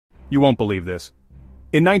You won't believe this.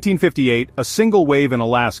 In 1958, a single wave in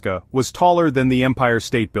Alaska was taller than the Empire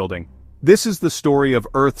State Building. This is the story of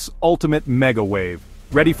Earth's ultimate mega-wave.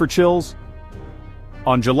 Ready for chills?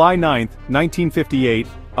 On July 9, 1958,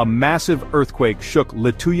 a massive earthquake shook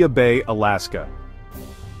Lituya Bay, Alaska.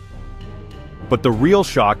 But the real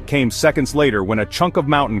shock came seconds later when a chunk of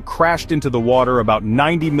mountain crashed into the water about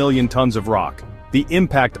 90 million tons of rock. The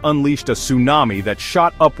impact unleashed a tsunami that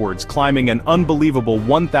shot upwards, climbing an unbelievable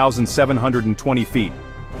 1,720 feet.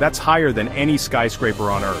 That's higher than any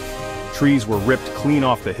skyscraper on Earth. Trees were ripped clean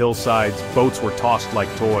off the hillsides, boats were tossed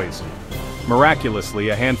like toys. Miraculously,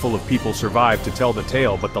 a handful of people survived to tell the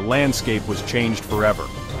tale, but the landscape was changed forever.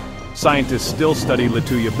 Scientists still study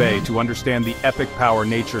Lituya Bay to understand the epic power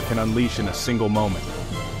nature can unleash in a single moment.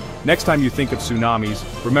 Next time you think of tsunamis,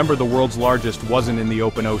 remember the world's largest wasn't in the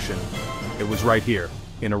open ocean. It was right here,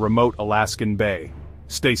 in a remote Alaskan bay.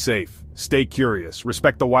 Stay safe, stay curious,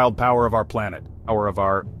 respect the wild power of our planet, or of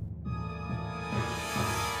our